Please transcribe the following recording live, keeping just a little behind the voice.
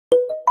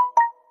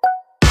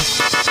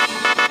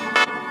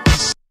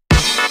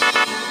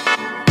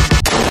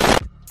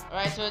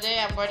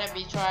Today I'm going to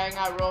be trying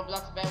out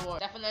Roblox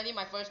Bedwars. Definitely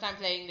my first time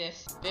playing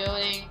this.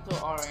 Building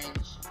to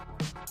orange.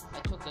 I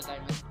took the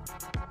diamond.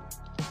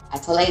 I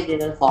totally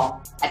didn't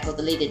fall.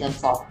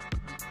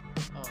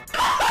 Oh.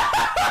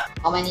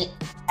 How many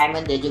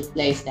diamond did you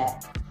place there?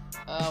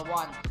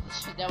 One.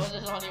 There was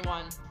just only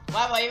one.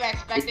 What were you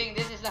expecting?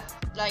 This is the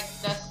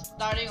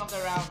starting of the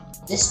round.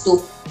 This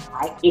stupid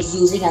guy is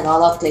using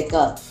another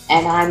clicker,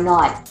 and I'm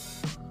not.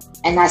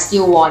 And I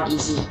still won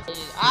easy.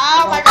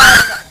 Oh my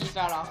god! He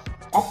fell off.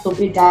 That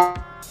stupid guy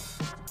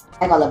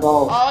got the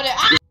ball. Oh,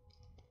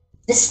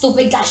 This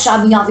stupid guy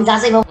shot me off. He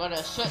doesn't even. I'm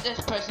gonna shoot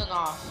this person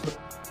off.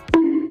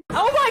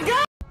 Oh my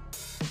god!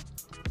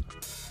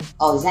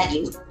 Oh, is that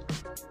you?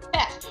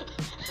 Yes.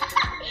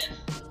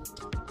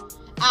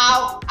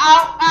 Ow!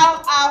 Ow!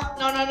 Ow! Ow!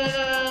 No! No! No! No!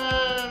 No!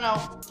 No! No!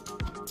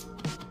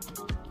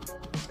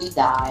 He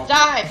died.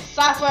 Die!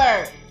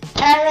 Suffer!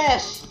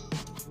 Perish!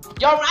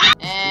 You're right!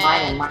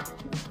 And Mine.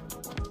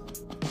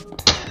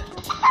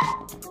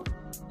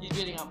 he's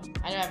building up.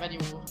 I don't have any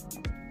wool.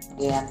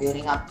 Yeah, I'm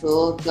building up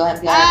too. Go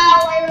ahead,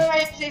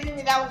 Wait, saving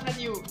me. That was not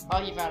you.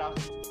 Oh, he fell off.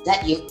 Is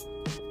that you?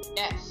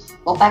 Yes.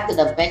 Go back to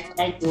the bed. What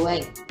are you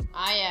doing?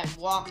 I am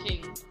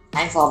walking.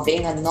 Time for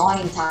being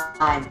annoying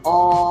time.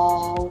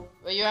 Oh.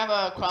 Well, you have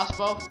a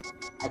crossbow?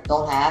 I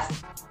don't have.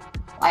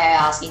 Why are you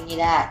asking me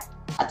that?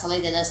 I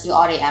totally didn't steal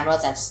all the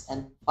emeralds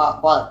and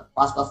crossbow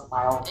for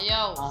my own. Hey,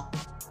 yo.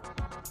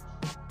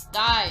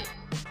 Die.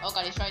 Oh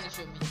god, he's trying to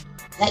shoot me.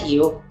 Is that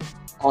you?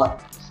 Oh,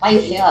 why are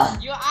you here?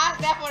 You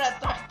asked that for the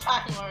third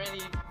time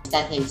already.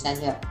 Stand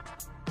here.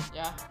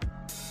 Yeah.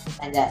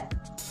 Stand there.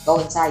 Go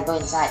inside. Go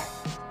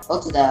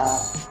to the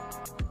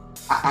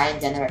iron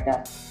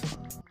generator.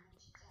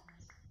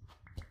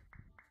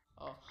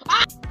 Oh.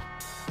 Ah!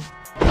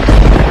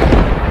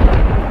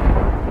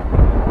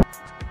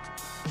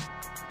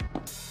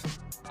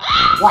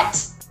 What?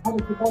 How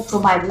did you go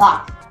through my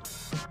block?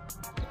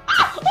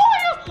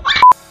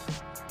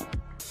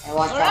 And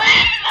watch out.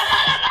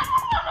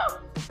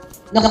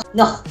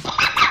 No.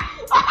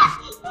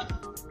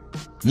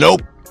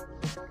 Nope.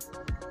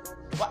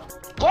 What?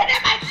 Where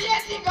did my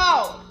TNT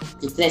go?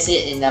 You place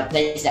it in the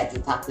place that you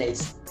can't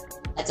place.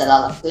 That's a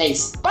lot of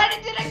place. But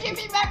it didn't give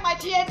me back my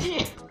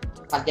TNT.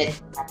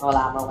 Forget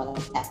armor.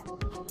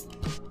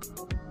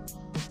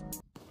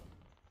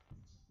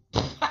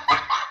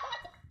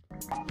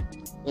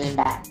 Going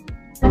back.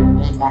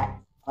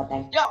 Oh,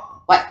 thank you. Yo.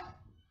 What?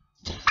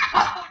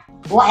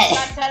 What?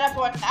 That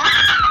teleport.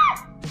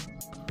 Ah!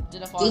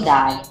 Did I fall? You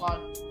die. I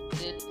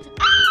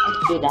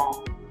Do that.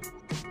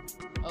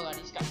 Oh god,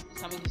 he's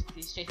coming.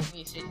 He's chasing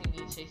me.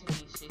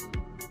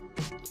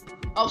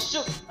 Oh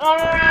shoot! No.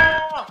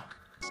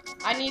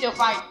 I need to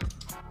fight.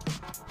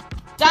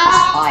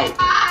 Die!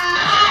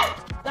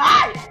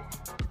 Die!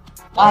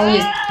 Why are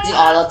you using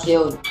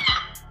auto-tune?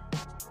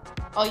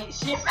 Oh,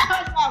 she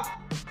fell.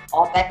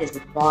 All back is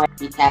destroyed.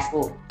 Be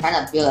careful.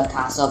 Trying to build a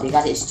castle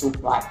because it's too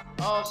bright.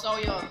 Oh, so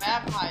you're a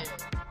vampire.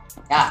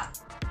 Yeah.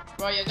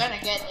 Bro, you're gonna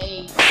get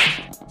a...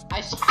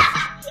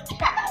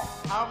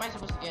 How am I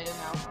supposed to get it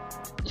now?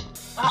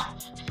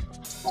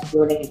 Stop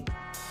building.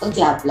 Don't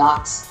you have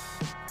blocks?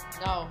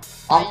 No.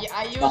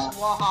 I use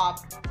wall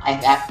hop. I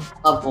have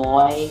a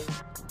boy.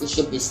 You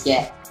should be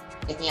scared.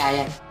 Give me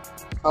iron.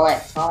 Throw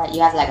it.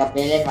 You have like a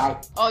billion,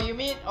 right? Oh, you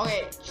mean...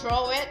 Okay,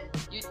 throw it.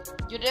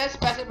 You didn't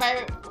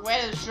specify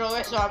where to throw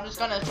it, so I'm just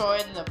gonna throw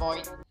it in the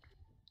void.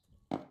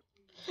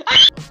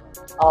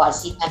 Oh, I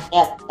see that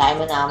there.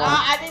 Diamond armor. No,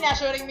 I think they're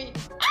shooting me.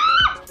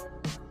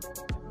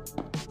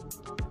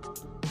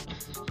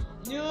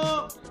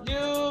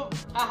 Noob.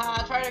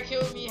 Haha, try to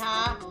kill me,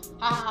 huh?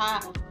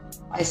 Haha.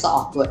 Why is so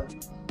awkward?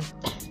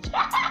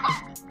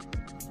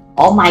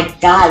 Oh my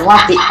god,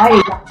 why did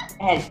you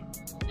head?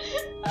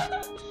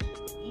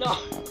 No.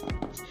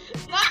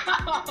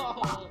 Oh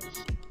god.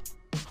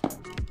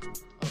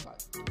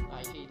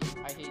 I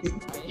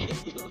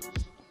hate you.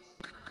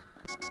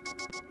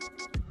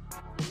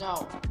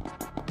 No.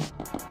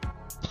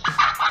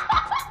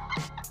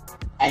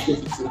 I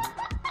hate you.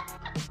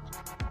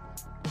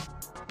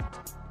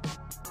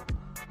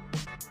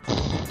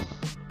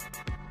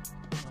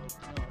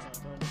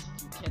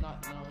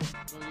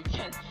 No, you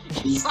can't.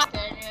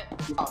 Dang it.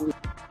 Oh.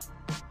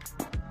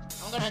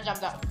 I'm gonna jump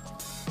down.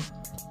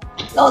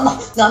 No, I'm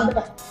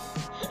gonna...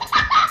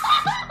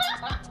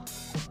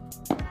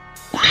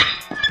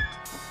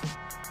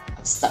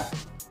 I'm stuck.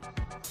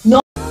 No!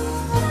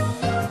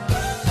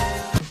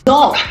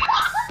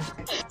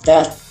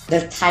 The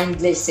time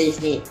glitch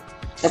saved me.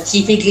 The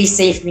TV glitch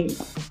saved me.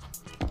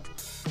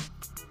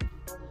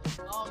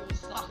 Oh, you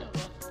suck.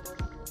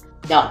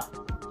 No. I'm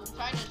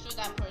trying to shoot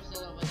that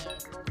person over there.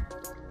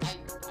 I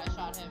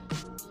shot him.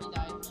 He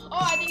died. Oh,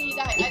 I think he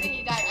died.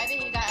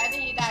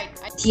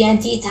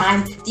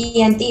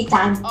 TNT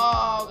time.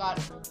 Oh god.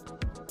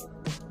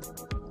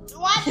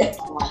 What?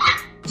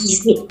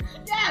 Easy.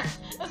 Yes!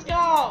 Let's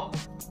go!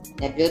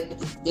 Yeah,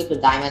 build the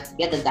diamond.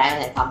 Get the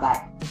diamond and come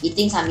back. He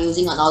thinks I'm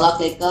using another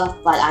clicker,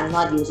 but I'm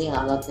not using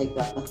another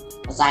clicker.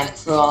 Because I'm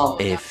pro.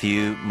 A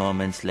few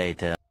moments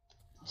later.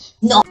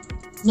 No!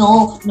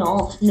 No,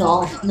 no,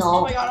 no, Oh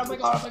no. my god, oh my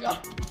god, oh my god.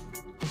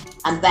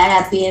 I'm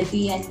better at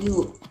PvP than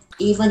you.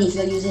 Even if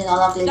you're using all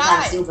of this,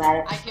 I'm still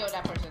better. I killed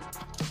that person.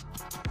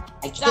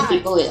 I kill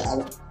people with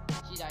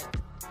She died.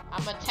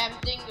 I'm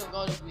attempting to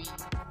go to green.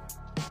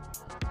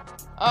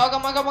 Oh,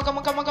 come on, come on, come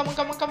on, come on, come on,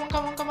 come on, come on,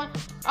 come on, come on.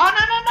 Oh,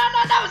 no, no, no,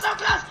 no, that was so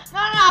close. No,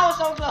 no, I was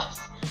so close.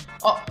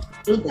 Oh.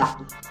 do that.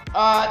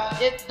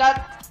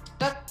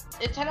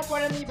 It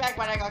teleported me back,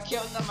 but I got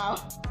killed in the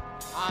mouth.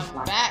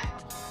 I'm back.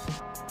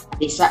 I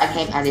distract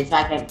him,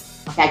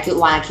 Okay, I killed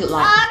one,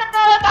 Ah, no,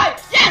 no, no, die.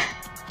 Yes!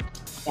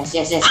 Yes,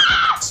 yes, yes.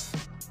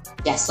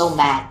 Yes, so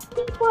mad.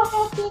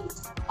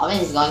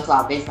 Orange is going to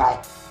our base right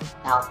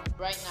now.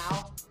 Right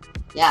now?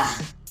 Yeah.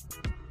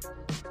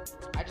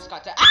 I just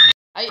got to.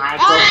 I'm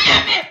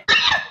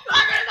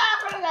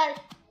gonna die.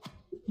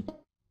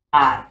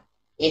 Die.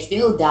 If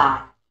you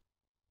die.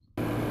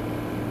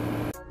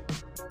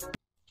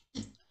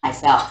 I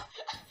fell.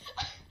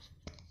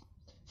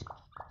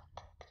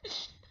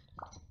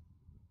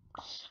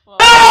 Well,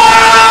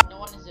 no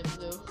one is in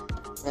blue.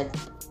 Red.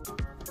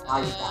 Now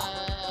you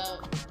die.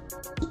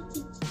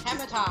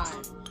 Hammer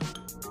time.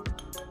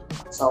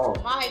 So.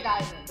 My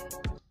diamond.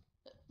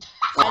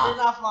 I did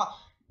not fall.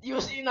 You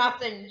see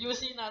nothing. You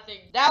see nothing.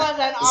 That was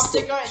an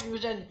optical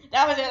illusion.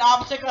 That was an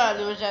optical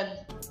illusion.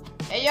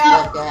 Hey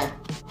yo. Good.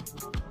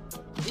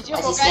 Did you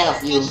I'm forget scared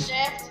of to you.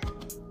 shift?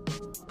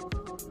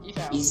 He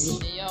fell. Easy.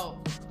 Hey yo.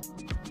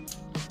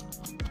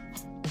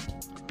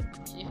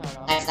 She fell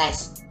off. Nice,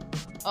 nice.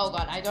 Oh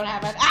god, I don't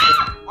have it.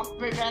 Ah! I'm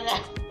prepared.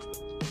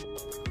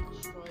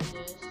 Destroy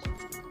this.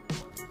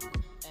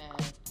 And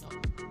no.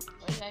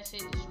 Why did I say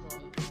destroy?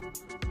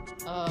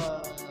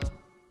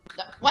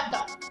 What the?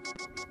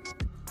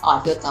 Oh, I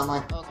killed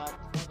someone. Oh god,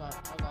 oh god,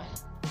 oh god.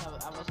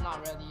 I was not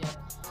ready yet.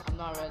 I'm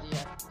not ready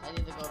yet. I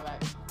need to go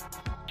back.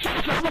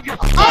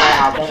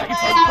 I'll They're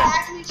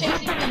actually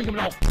chasing me.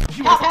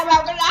 Help, help,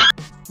 I'm gonna.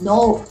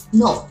 No,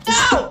 no.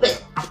 Stupid.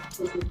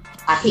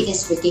 I hate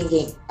this freaking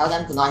game. Tell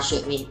them to not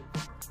shoot me.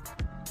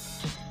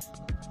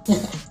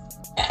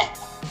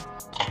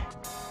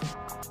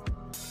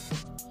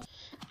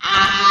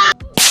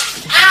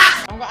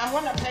 I'm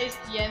gonna place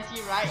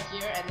TNT right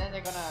here, and then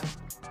they're gonna.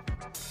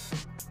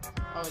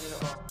 Oh, did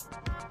it all?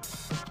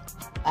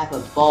 I have a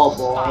ball,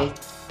 boy.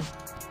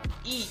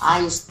 Eat.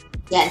 Are you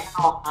scared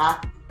now,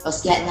 huh? You're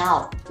scared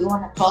now. You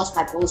wanna cross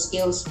my bow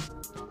skills?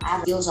 I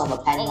have skills of a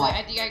panda. Oh wait,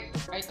 I think I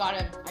got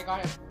him. I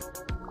got him.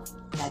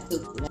 I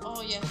killed him.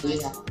 Oh yes. Do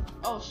Nice. that.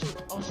 Oh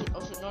shoot. Oh shoot.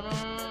 Oh shoot. No no no no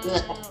no Do no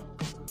that. no.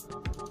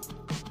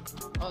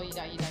 Oh he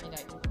died. He died. He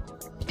died.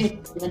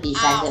 Even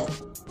defended.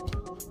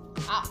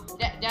 Ah,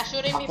 they're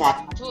shooting me Okay.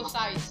 from two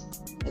sides.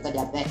 Look at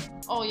their back.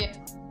 Oh yeah.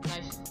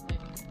 Nice.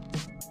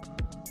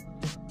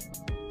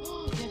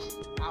 Oh yes.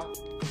 Ow.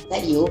 Is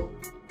that you?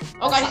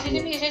 Oh god, he's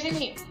chasing me. He's chasing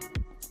me.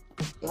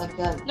 You want to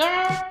kill him? No no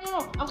no no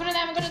no. I'm gonna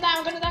die. I'm gonna die.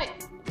 I'm gonna die.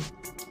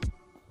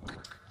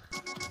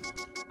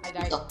 I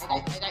died. I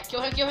died. I died.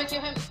 Kill him. Kill him.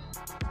 Kill him.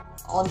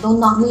 Oh, don't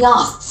knock me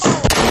off.